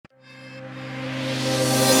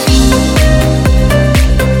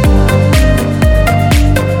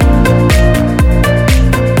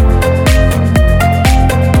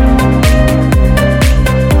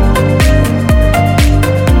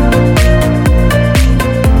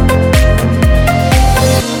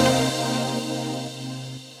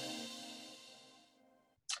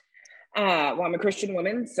Christian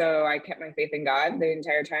woman, so I kept my faith in God the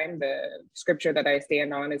entire time. The scripture that I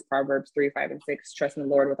stand on is Proverbs 3, 5, and 6. Trust in the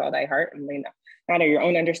Lord with all thy heart and lean not on your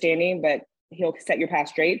own understanding, but he'll set your path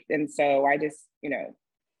straight. And so I just,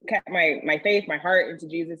 kept my faith, my heart into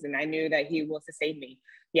Jesus, and I knew that he will sustain me.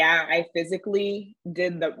 Yeah, I physically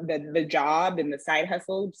did the job and the side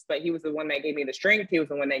hustles, but he was the one that gave me the strength. He was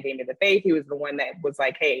the one that gave me the faith. He was the one that was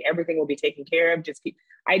like, hey, everything will be taken care of.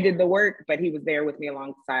 I did the work, but he was there with me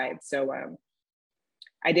alongside. So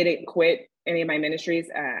I didn't quit any of my ministries.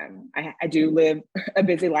 I do live a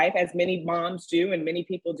busy life, as many moms do and many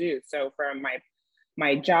people do. So from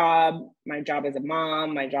my job as a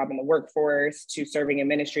mom, my job in the workforce, to serving in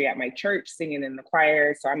ministry at my church, singing in the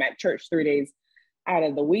choir. So I'm at church 3 days out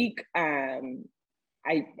of the week. I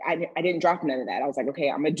didn't drop none of that. I was like, okay,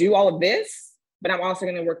 I'm gonna do all of this, but I'm also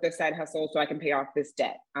gonna work this side hustle so I can pay off this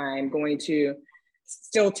debt. I'm going to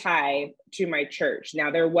still tithe to my church.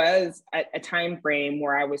 Now, there was a time frame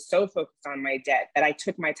where I was so focused on my debt that I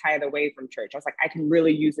took my tithe away from church. I was like, I can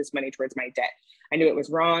really use this money towards my debt. I knew it was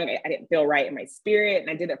wrong. I didn't feel right in my spirit. And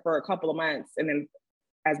I did it for a couple of months. And then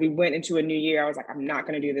as we went into a new year, I was like, I'm not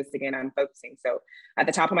going to do this again. I'm focusing. So at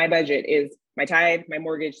the top of my budget is my tithe, my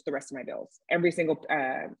mortgage, the rest of my bills. Every single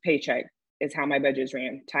paycheck is how my budget is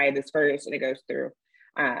ran. Tithe is first and it goes through.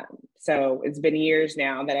 So it's been years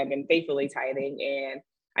now that I've been faithfully tithing, and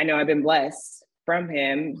I know I've been blessed from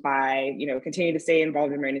him by, continuing to stay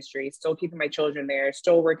involved in ministry, still keeping my children there,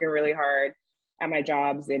 still working really hard at my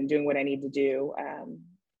jobs and doing what I need to do.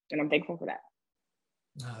 And I'm thankful for that.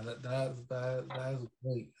 That's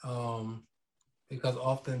great. Because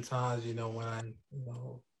oftentimes, when I,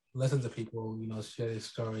 listen to people, share their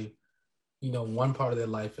story, one part of their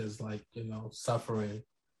life is like, suffering.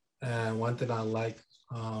 And one thing I like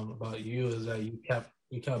about you is that you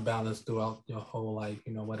kept balance throughout your whole life,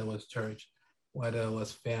 whether it was church, whether it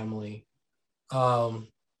was family,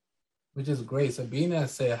 which is great. So being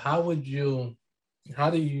that said, how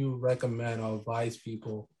do you recommend or advise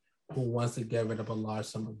people who wants to get rid of a large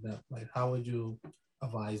sum of debt? Like, how would you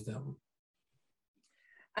advise them?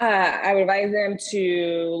 I would advise them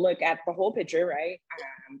to look at the whole picture, right?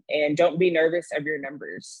 And don't be nervous of your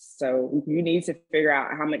numbers. So you need to figure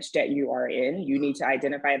out how much debt you are in. You need to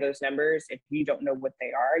identify those numbers. If you don't know what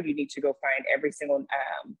they are, you need to go find every single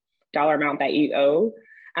dollar amount that you owe.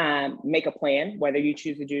 Make a plan, whether you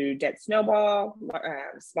choose to do debt snowball,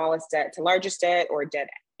 smallest debt to largest debt, or debt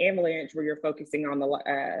avalanche, where you're focusing on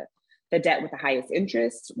the debt with the highest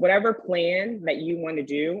interest. Whatever plan that you want to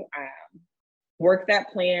do, work that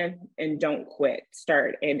plan and don't quit.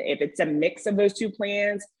 Start. And if it's a mix of those two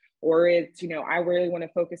plans, or it's, I really want to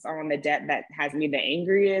focus on the debt that has me the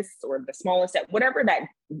angriest or the smallest debt, whatever that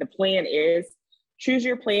the plan is, choose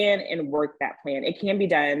your plan and work that plan. It can be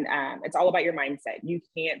done. It's all about your mindset. You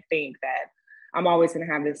can't think that I'm always going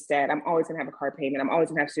to have this debt. I'm always going to have a car payment. I'm always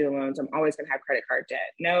going to have student loans. I'm always going to have credit card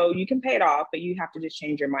debt. No, you can pay it off, but you have to just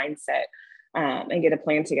change your mindset. And get a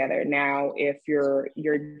plan together. Now, if your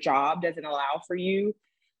job doesn't allow for you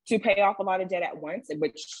to pay off a lot of debt at once,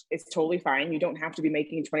 which is totally fine. You don't have to be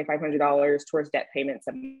making $2,500 towards debt payments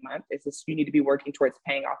a month. It's just, you need to be working towards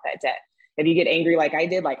paying off that debt. If you get angry like I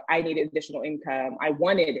did, like I needed additional income, I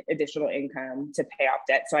wanted additional income to pay off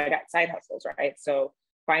debt. So I got side hustles, right? So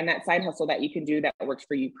find that side hustle that you can do that works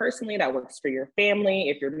for you personally, that works for your family.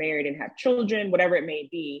 If you're married and have children, whatever it may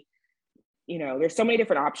be, there's so many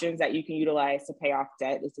different options that you can utilize to pay off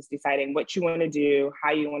debt. It's just deciding what you want to do,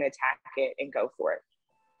 how you want to attack it, and go for it.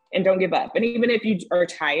 And don't give up. And even if you are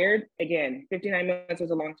tired, again, 59 months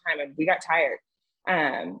was a long time and we got tired.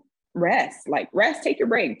 Rest, take your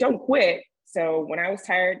break. Don't quit. So when I was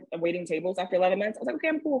tired of waiting tables after 11 months, I was like, okay,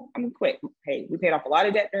 I'm cool. I'm gonna quit. Hey, we paid off a lot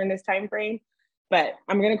of debt during this time frame, but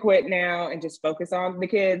I'm going to quit now and just focus on the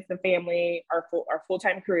kids, the family, our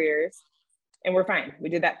full-time careers. And we're fine. We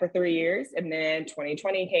did that for 3 years. And then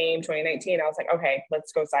 2020 came, 2019. I was like, okay,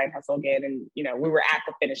 let's go side hustle again. And, we were at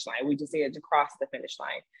the finish line. We just needed to cross the finish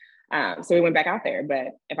line. So we went back out there. But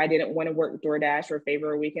if I didn't want to work DoorDash or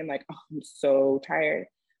Favor a weekend, like, oh, I'm so tired,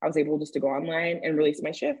 I was able just to go online and release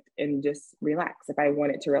my shift and just relax if I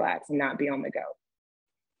wanted to relax and not be on the go.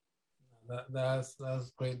 That's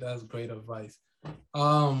great. That's great advice.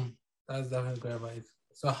 That's definitely great advice.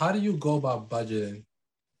 So how do you go about budgeting?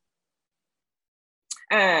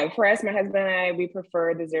 For us, my husband and I, we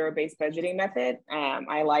prefer the zero-based budgeting method.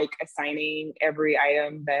 I like assigning every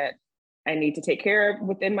item that I need to take care of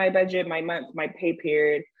within my budget, my month, my pay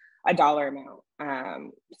period, a dollar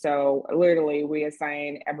amount. So literally we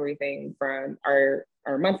assign everything from our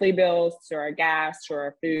monthly bills to our gas, to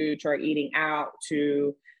our food, to our eating out,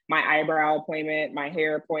 to my eyebrow appointment, my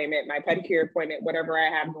hair appointment, my pedicure appointment, whatever I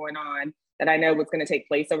have going on. that I know what's going to take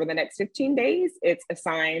place over the next 15 days. It's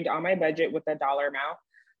assigned on my budget with a dollar amount.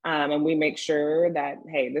 And we make sure that,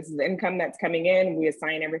 hey, this is the income that's coming in. We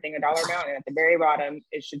assign everything a dollar amount. And at the very bottom,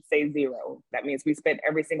 it should say zero. That means we spent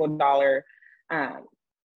every single dollar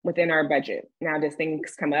within our budget. Now, does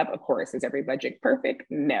things come up? Of course. Is every budget perfect?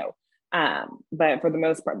 No. But for the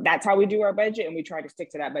most part, that's how we do our budget. And we try to stick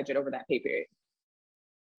to that budget over that pay period.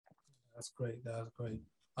 That's great. That's great.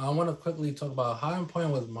 I want to quickly talk about how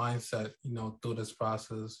important was mindset, through this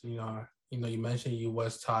process. You mentioned you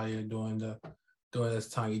was tired during this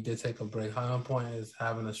time. You did take a break. How important is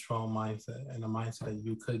having a strong mindset and a mindset that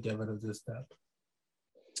you could get rid of this step?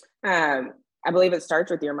 I believe it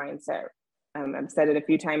starts with your mindset. I've said it a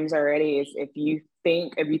few times already. Is if you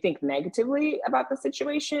think negatively about the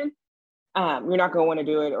situation, you're not going to want to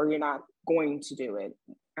do it, or you're not going to do it.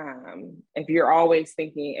 If you're always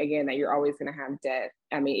thinking, again, that you're always going to have debt.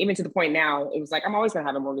 I mean, even to the point now, it was like, I'm always going to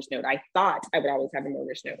have a mortgage note. I thought I would always have a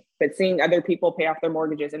mortgage note, but seeing other people pay off their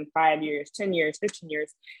mortgages in 5 years, 10 years, 15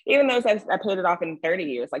 years, even those I paid it off in 30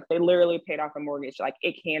 years, like they literally paid off a mortgage. Like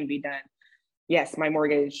it can be done. Yes, my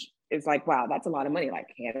mortgage is like, wow, that's a lot of money. Like,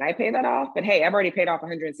 can I pay that off? But hey, I've already paid off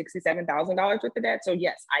 $167,000 worth of debt. So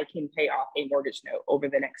yes, I can pay off a mortgage note over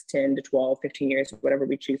the next 10 to 12, 15 years, whatever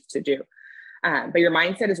we choose to do. But your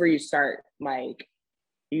mindset is where you start. Like,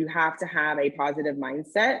 you have to have a positive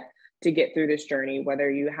mindset to get through this journey,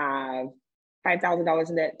 whether you have $5,000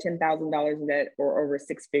 in debt, $10,000 in debt, or over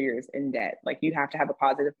 6 figures in debt. Like, you have to have a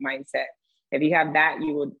positive mindset. If you have that,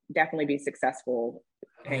 you will definitely be successful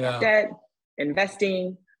paying off debt,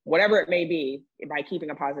 investing, whatever it may be, by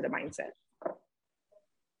keeping a positive mindset.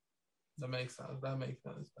 That makes sense.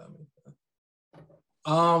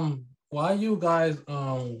 While you guys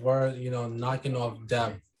were knocking off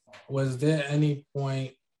debt, was there any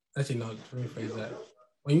point? Actually, no. Let me rephrase that.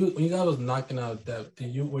 When you guys was knocking out debt,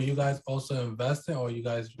 were you guys also investing, or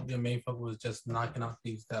your main focus was just knocking out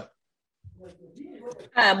these debt?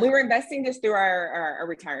 We were investing just through our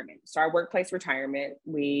retirement. So our workplace retirement,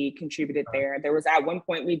 we contributed there. There was at one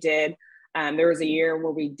point we did. There was a year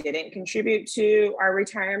where we didn't contribute to our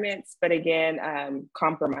retirements, but again,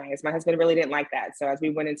 compromise. My husband really didn't like that. So as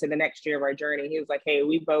we went into the next year of our journey, he was like, hey,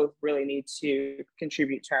 we both really need to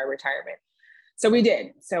contribute to our retirement. So we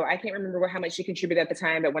did. So I can't remember how much she contributed at the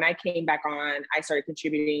time, but when I came back on, I started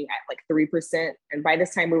contributing at like 3%. And by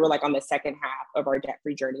this time we were like on the second half of our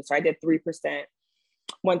debt-free journey. So I did 3%.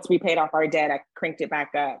 Once we paid off our debt, I cranked it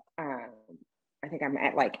back up. I think I'm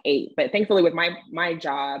at like 8, but thankfully with my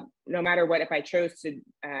job, no matter what, if I chose to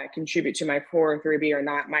contribute to my 403B or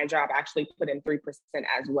not, my job actually put in 3%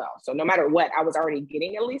 as well. So no matter what, I was already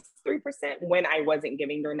getting at least 3% when I wasn't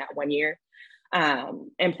giving during that 1 year.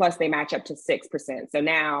 And plus they match up to 6%. So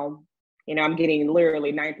now, I'm getting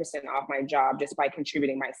literally 9% off my job just by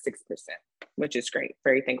contributing my 6%, which is great.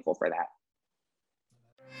 Very thankful for that.